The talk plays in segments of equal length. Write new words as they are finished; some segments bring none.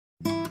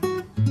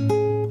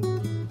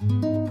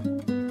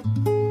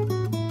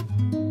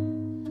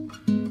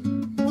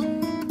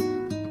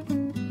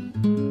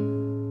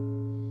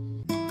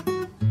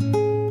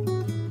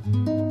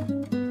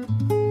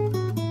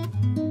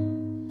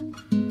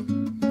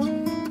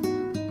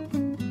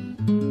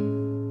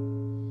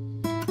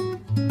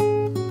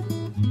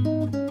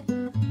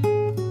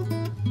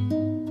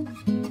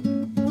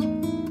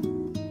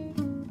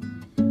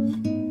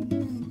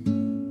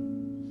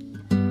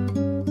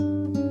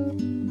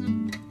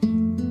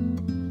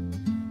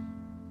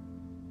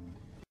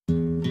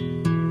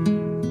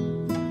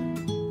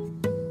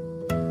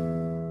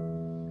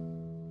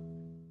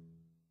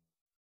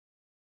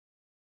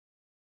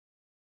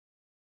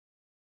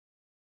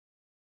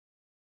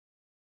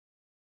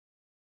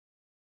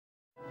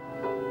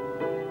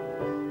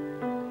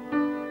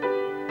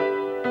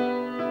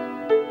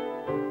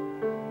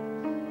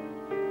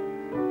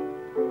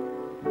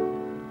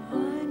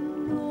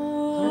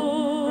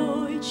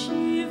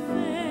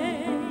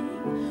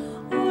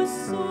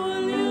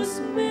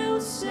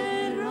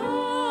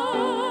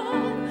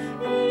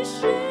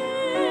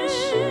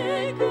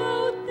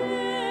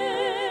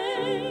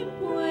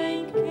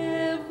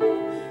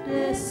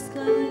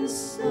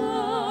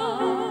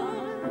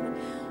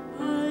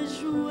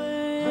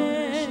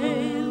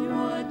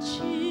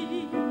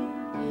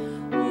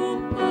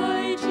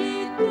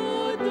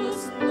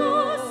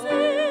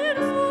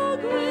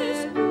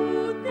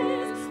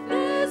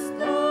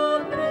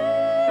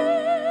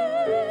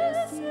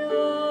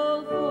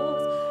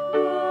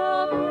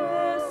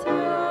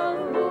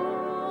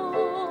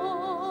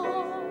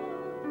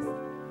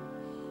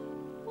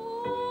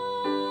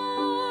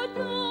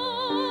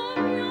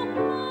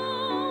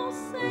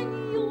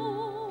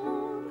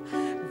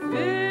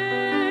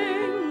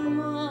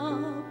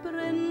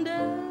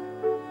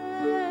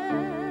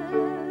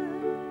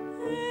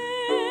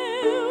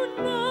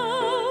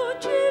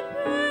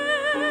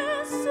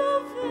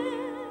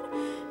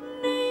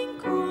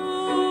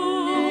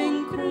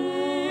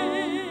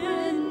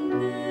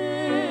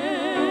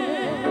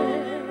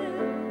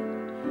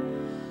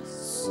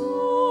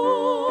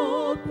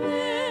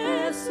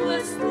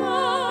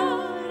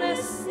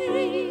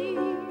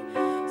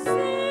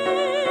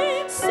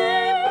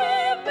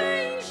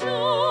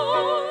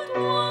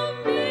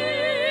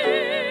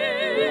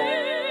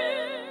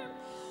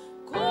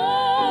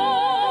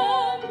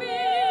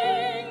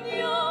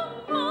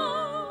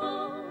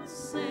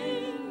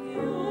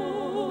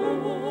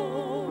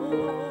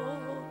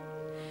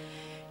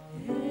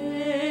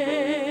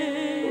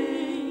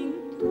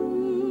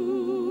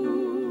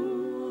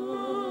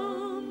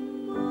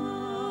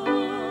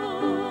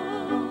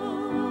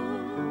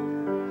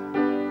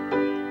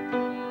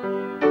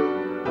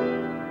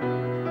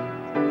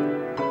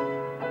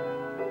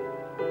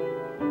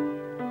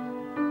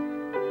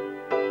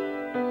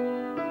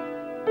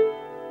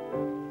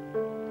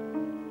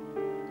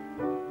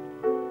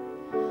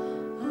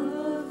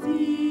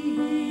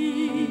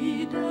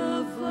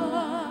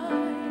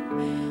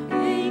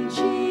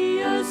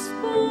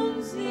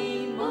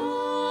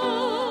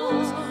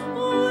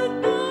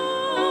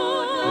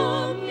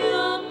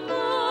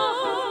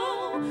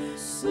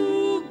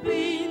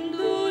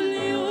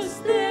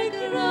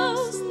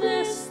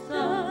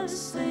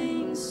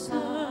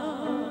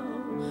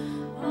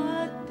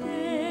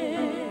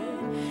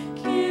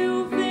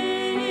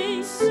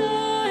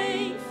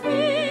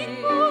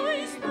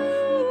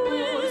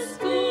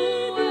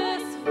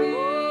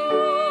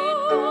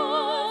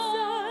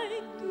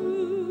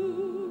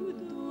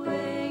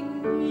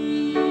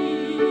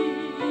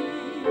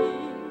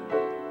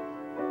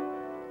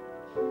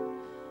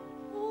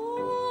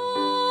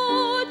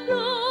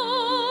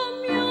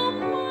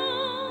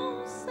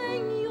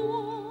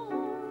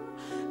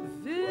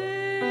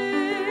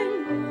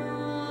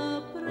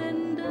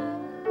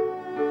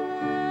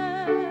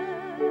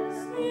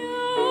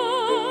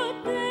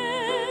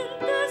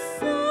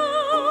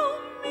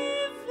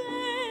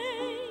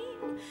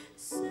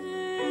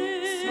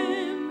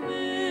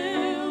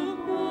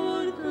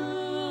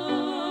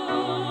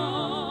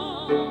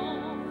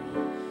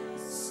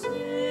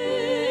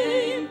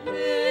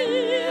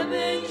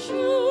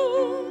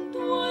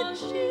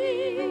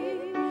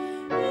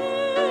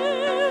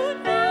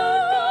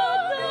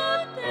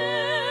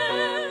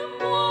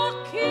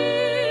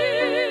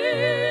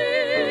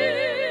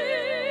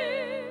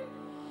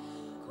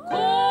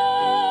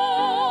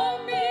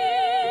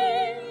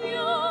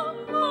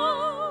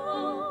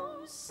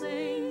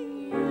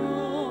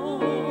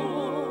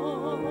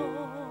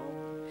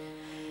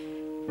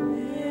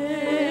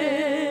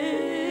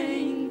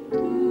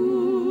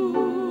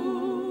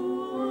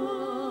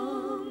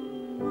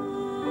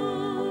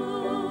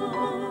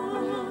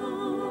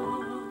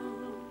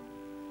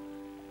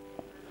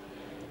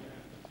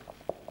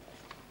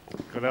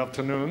Good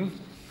afternoon.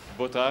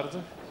 Boa tarde.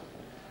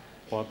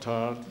 Boa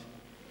tarde.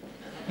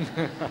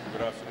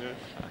 Good afternoon.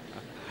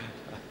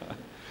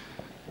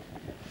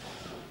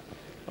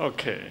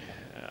 Okay,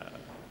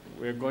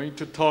 we're going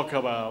to talk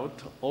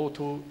about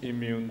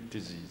autoimmune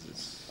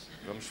diseases.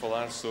 Vamos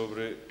falar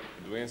sobre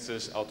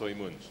doenças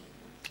autoimunes.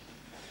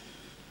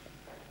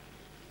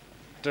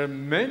 There are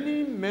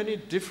many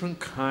different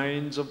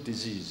kinds of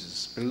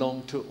diseases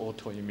belong to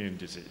autoimmune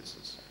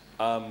diseases.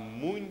 Há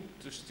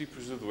muitos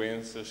tipos de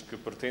doenças que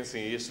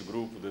pertencem a este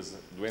grupo das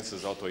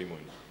doenças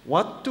autoimunes.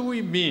 What do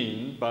we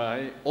mean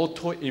by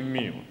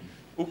autoimmune?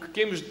 O que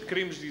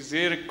queremos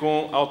dizer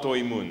com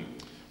autoimune?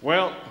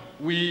 Well,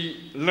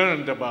 we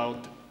learned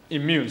about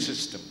immune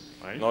system,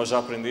 right? Nós já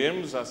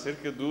aprendemos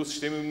acerca do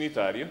sistema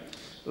imunitário.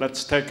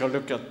 Let's take a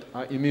look at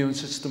our immune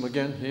system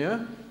again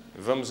here.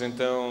 Vamos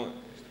então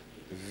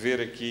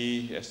ver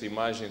aqui esta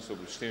imagem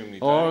sobre o sistema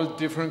imunitário. All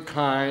different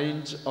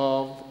kinds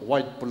of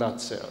white blood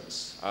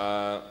cells.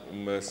 Há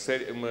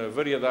uma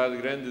variedade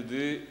grande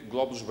de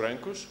glóbulos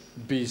brancos,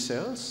 B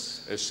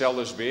cells, as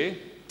células B,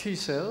 T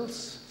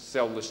cells,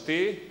 células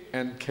T,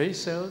 NK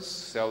cells,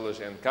 células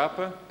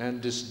NK, and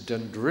these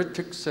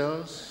dendritic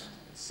cells,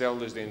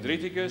 células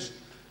dendríticas,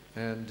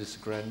 and these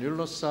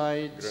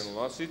granulocytes,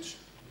 granulócitos,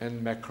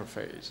 and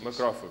macrophages.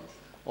 macrófagos.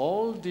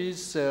 All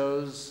these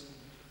cells,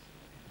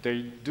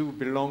 they do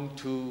belong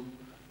to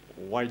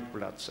white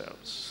blood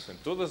cells.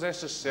 Portanto, todas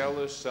estas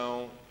células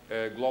são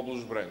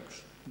glóbulos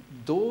brancos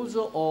Those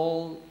are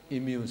all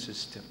immune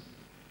system,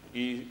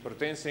 e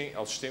pertencem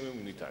ao sistema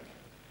imunitário.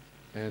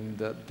 and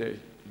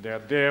they're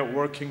there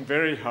working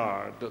very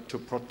hard to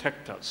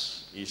protect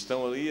us. E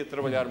estão ali a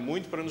trabalhar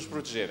muito para nos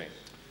protegerem.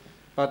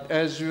 But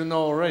as you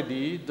know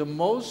already, the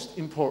most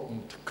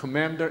important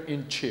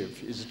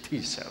commander-in-chief is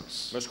T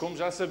cells. Mas como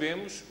já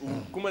sabemos,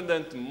 o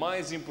comandante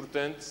mais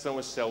importante são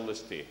as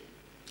células T.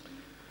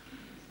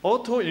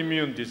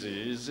 Autoimmune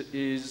disease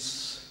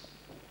is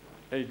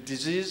a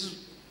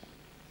disease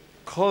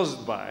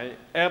caused by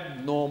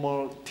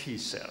abnormal T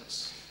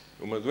cells.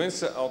 Uma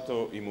doença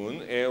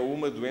autoimune é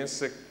uma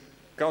doença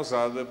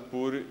causada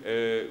por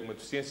uma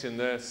deficiência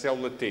na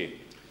célula T.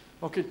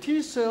 Okay,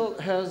 T cell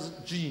has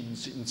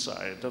genes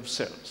inside of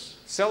cells.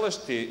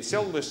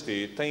 Células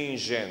T têm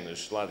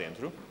genes lá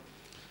dentro.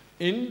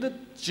 In the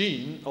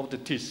gene of the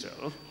T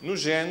cell, No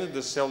gene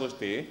das células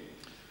T,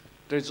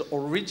 there's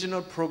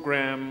original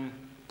program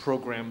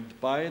programmed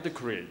by the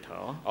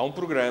creator há um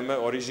programa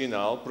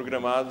original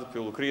programado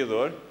pelo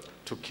Criador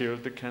to kill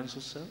the cancer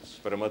cells,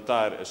 para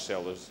matar as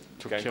células de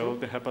to kill cancro,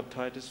 the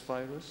hepatitis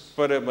virus,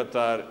 para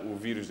matar o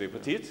vírus da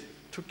hepatite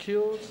to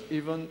kill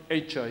even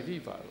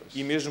HIV virus.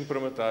 e mesmo para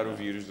matar o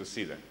vírus da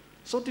SIDA.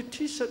 So the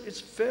T cell is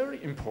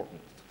very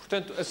important.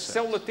 Portanto, a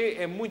célula T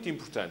é muito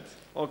importante.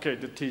 Okay,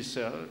 the T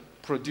cell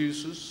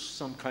produces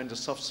some kind of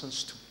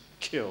substance to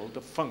kill the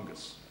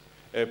fungus.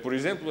 Por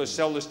exemplo, as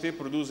células T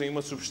produzem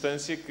uma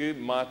substância que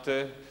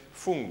mata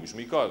fungos,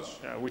 micoses.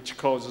 Which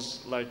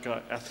causes like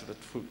athlete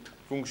foot.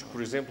 Fungos que,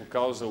 por exemplo,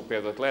 causam o pé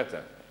do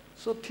atleta.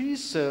 So T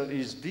cell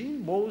is the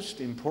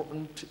most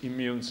important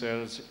immune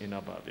cells in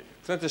our body.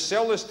 Portanto, as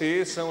células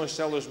T são as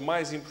células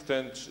mais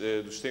importantes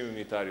do sistema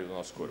imunitário do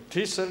nosso corpo.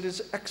 T cell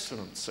is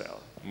excellent cell.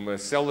 Uma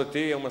célula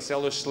T é uma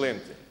célula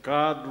excelente.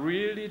 God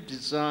really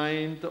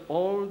designed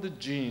all the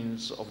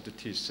genes of the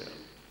T cell.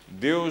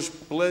 Deus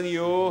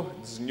planeou,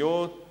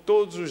 desenhou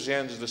todos os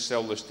genes das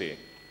células T.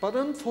 But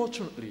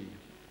unfortunately,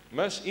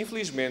 Mas,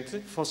 infelizmente,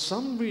 for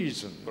some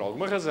reason, por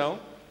alguma razão,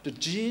 the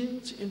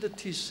genes in the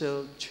T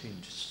cell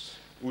changes.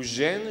 os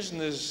genes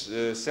nas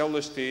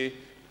células T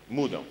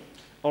mudam.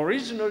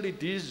 Originally,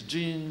 these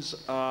genes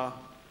are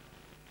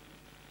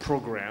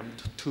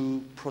programmed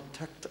to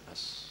protect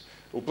us.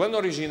 O plano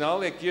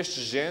original é que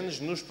estes genes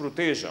nos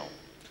protejam.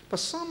 But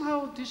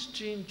somehow this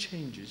gene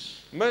changes,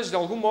 Mas, de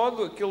algum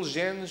modo, aqueles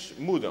genes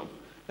mudam.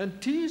 and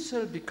T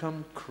cell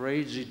become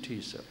crazy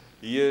T cell.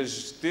 E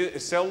as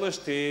células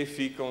T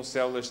ficam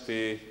células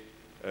T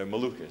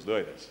malucas,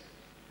 doidas.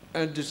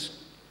 And this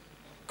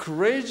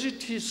crazy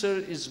T cell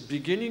is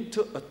beginning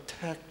to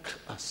attack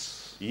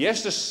us. E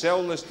estas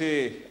células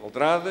T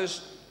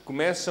alteradas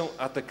começam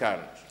a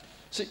atacar-nos.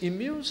 The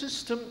immune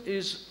system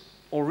is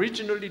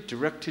originally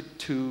directed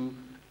to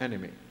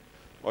enemy.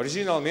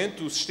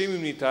 Originalmente, o sistema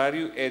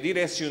imunitário é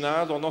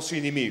direcionado ao nosso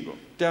inimigo.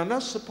 They are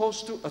not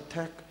supposed to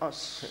attack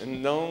us.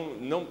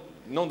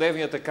 Não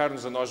devem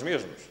atacar-nos a nós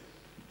mesmos.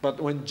 But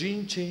when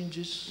gene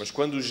changes, Mas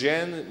quando o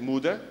gene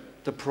muda,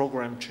 the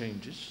program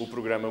changes. o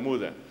programa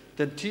muda.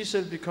 Then T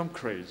cell become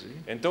crazy.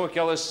 Então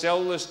aquelas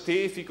células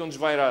T ficam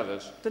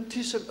desvairadas. Then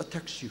T cell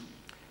attacks you.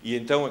 E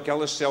então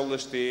aquelas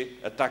células T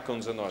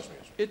atacam-nos a nós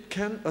mesmos. It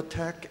can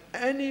attack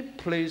any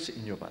place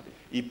in your body.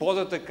 E pode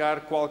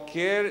atacar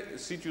qualquer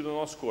sítio do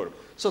nosso corpo.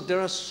 So there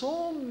are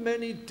so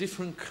many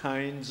different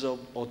kinds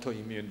of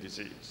autoimmune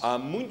disease. Há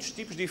muitos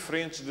tipos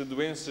diferentes de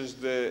doenças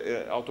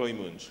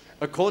autoimunes.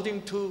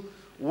 According to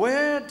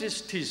where this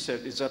T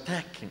cell is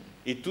attacking.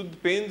 E tudo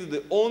depende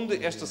de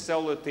onde esta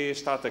célula T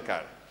está a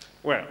atacar.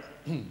 Well,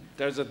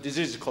 there's a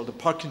disease called the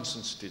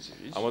Parkinson's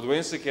disease. Há uma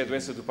doença que é a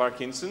doença do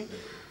Parkinson.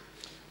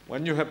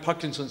 When you have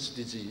Parkinson's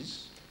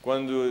disease,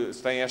 Quando se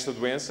tem esta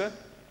doença,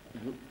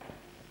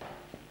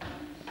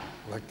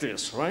 like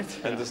this, right?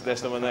 anda-se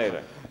desta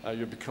maneira.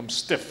 You become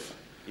stiff.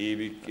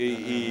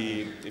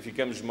 E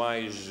ficamos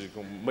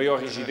com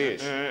maior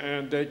rigidez.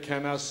 And they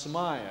cannot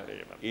smile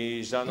even.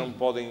 E já não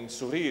podem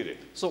sorrir.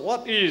 So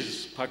what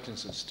is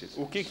Parkinson's disease?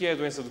 O que é a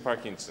doença de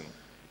Parkinson?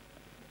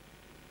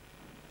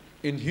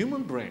 In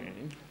human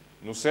brain,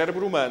 No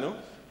cérebro humano,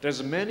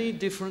 there's many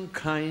different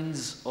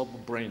kinds of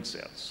brain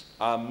cells.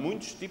 há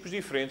muitos tipos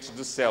diferentes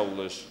de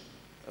células.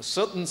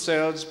 Certain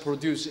cells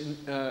produce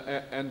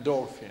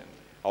endorphin.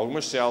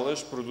 Algumas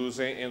células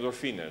produzem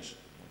endorfinas.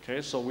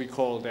 Okay, so we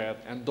call that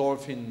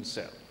endorphin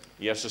cell.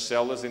 E estas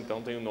células,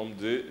 então, têm o nome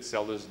de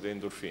células de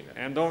endorfina.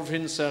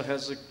 Endorphin cell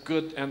has a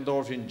good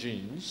endorphin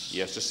genes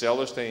E estas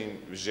células têm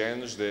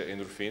genes de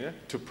endorfina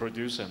to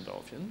produce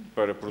endorphin.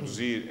 para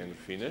produzir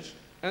endorfinas.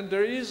 And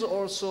there is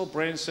also a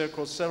brain cell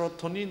called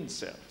serotonin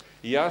cell.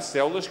 E há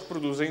células que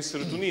produzem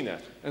serotonina.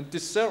 And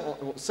this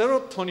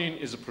serotonin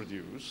is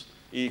produced,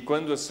 E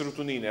quando a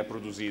serotonina é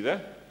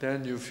produzida,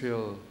 then you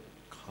feel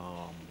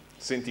calm,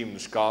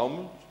 sentimos-nos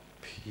calmos,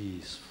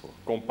 peaceful,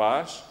 com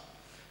paz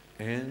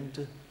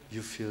and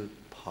you feel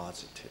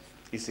positive.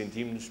 e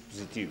sentimos-nos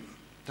positivos.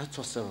 That's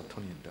what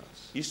serotonin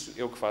does. Isso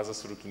é o que faz a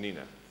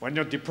serotonina. When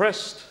you're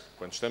depressed,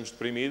 Quando estamos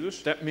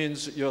deprimidos, that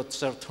means your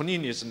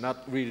serotonin is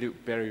not really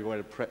very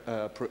well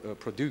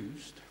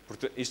produced.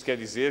 isto quer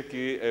dizer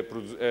que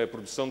a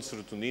produção de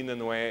serotonina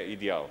não é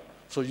ideal.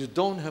 So you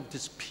don't have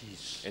this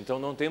peace. Então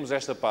não temos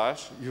esta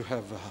paz, You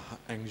have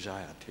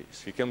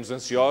anxieties. ficamos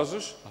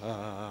ansiosos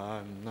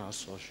I'm not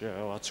so sure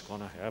what's going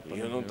to happen. e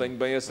eu não tenho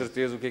bem a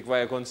certeza do que é que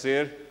vai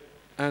acontecer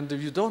And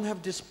you don't have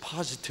this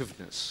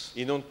positiveness.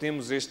 e não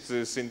temos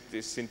este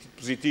sentido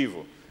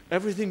positivo.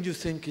 Everything you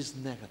think is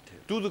negative.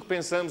 Tudo o que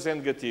pensamos é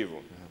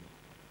negativo.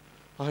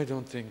 I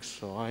don't think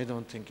so. I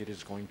don't think it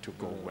is going to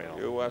go well.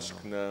 Eu acho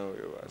que não,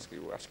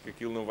 eu acho que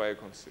aquilo não vai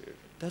acontecer.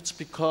 That's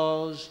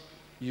because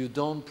you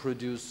don't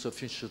produce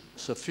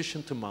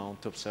sufficient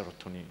amount of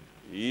serotonin.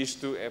 E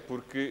isto é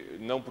porque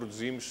não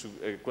produzimos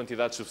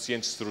quantidades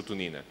suficientes de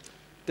serotonina.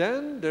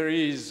 Then there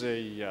is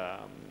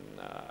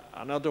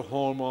another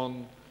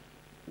hormone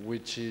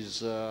which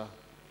is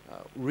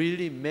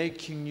really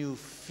making you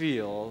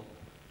feel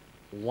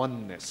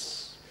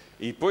oneness.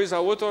 E depois há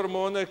outra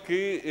hormona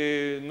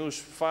que nos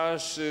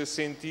faz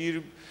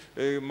sentir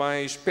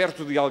mais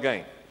perto de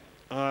alguém.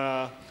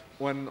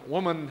 When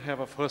women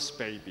have a first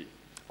baby,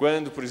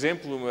 Quando, por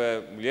exemplo,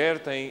 uma mulher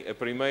tem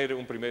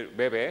um primeiro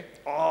bebê,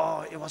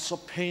 it was so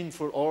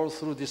painful all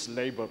through this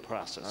labor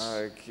process.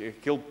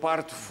 aquele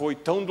parto foi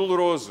tão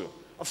doloroso,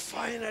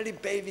 Finally,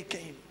 baby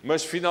came.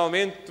 mas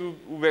finalmente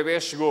o bebê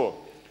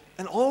chegou.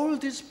 And all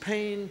this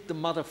pain, the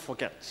mother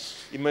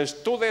forgets. Mas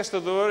toda esta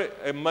dor,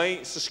 a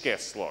mãe se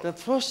esquece logo. The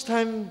first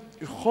time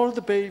you hold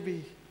the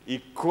baby, E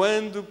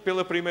quando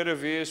pela primeira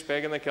vez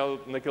pega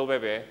naquele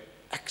bebê,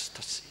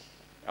 ecstasy.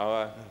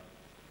 há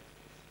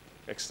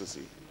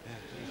ecstasy.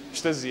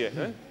 Extasia,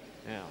 hein?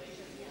 Yeah.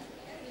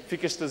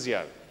 Fica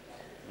extasiado.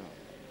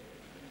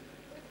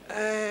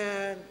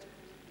 And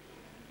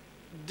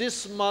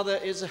this mother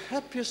is the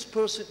happiest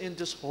person in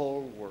this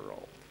whole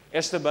world.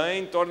 Esta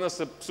mãe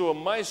torna-se a pessoa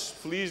mais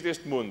feliz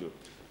deste mundo.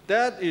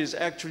 That is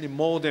actually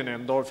more than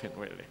endorphin,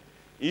 really.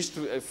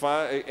 Isto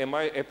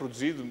é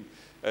produzido,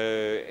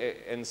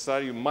 é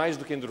necessário mais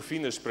do que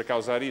endorfinas para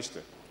causar isto.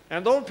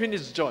 Endorphin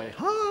is joy.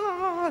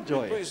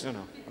 Joy. Depois- You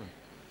know.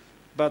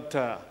 But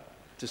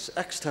this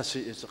ecstasy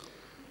is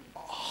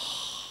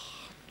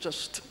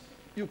just,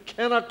 you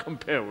cannot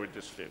compare with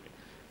this feeling.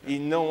 E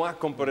não há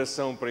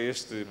comparação para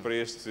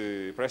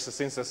esta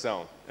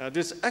sensação.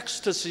 This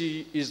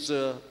ecstasy is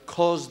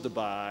caused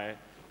by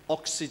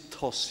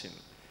oxytocin.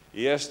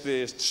 E este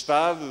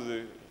estado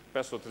de...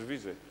 Peço outra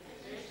vez.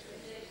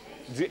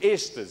 De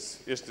êxtase.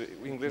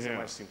 O inglês é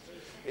mais simples.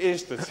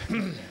 Êxtase.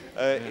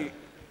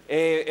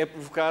 É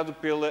provocado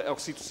pela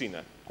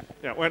oxitocina.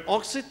 Yeah, when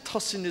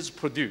oxytocin is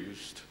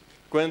produced,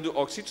 Quando a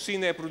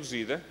oxitocina é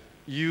produzida,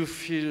 you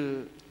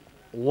feel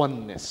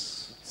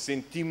oneness.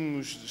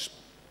 sentimos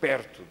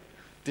perto.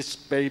 This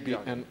baby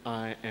and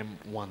I am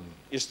one.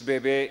 Este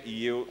bebê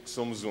e eu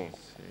somos um.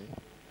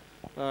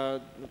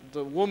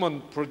 The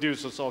woman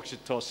produces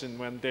oxytocin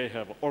when they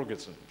have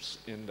orgasms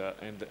in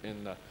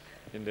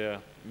their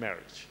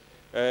marriage.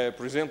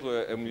 Por exemplo,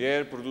 a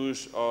mulher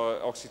produz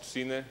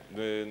oxitocina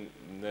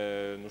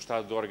no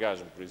estado de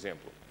orgasmo, por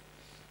exemplo.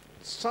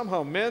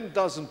 Somehow, man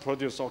doesn't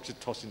produce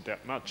oxytocin that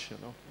much, you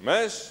know.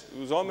 Mas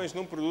os homens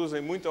não produzem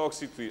muita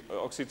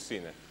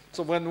oxitocina.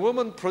 So when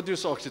women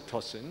produce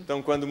oxytocin,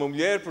 Então, quando uma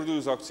mulher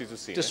produz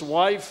oxitocina, this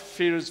wife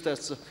feels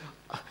that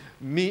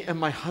me and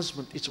my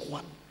husband is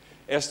one.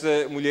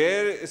 esta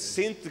mulher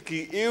sente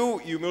que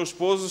eu e o meu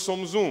esposo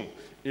somos um.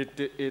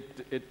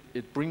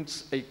 It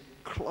brings a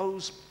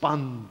close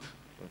bond.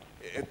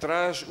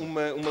 Traz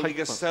uma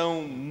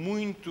ligação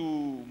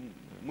muito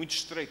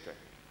estreita.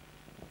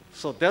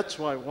 So that's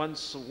why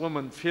once a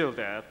woman feels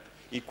that,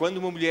 E quando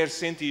uma mulher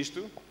sente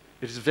isto,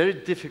 it is very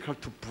difficult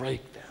to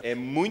break that. é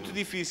muito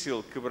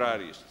difícil quebrar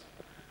isto.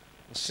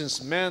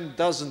 Since man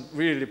doesn't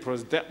really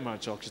produce that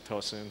much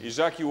oxytocin, E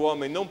já que o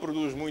homem não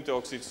produz muita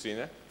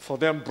oxitocina, for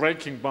them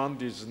breaking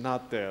bond is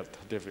not that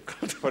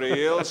difficult. para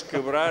eles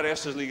quebrar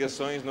estas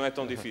ligações não é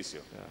tão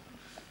difícil.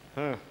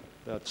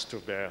 That's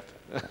too bad.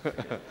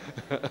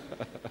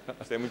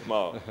 Isto é muito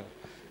mau.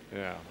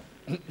 Yeah.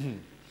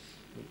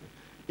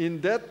 In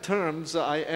that terms, I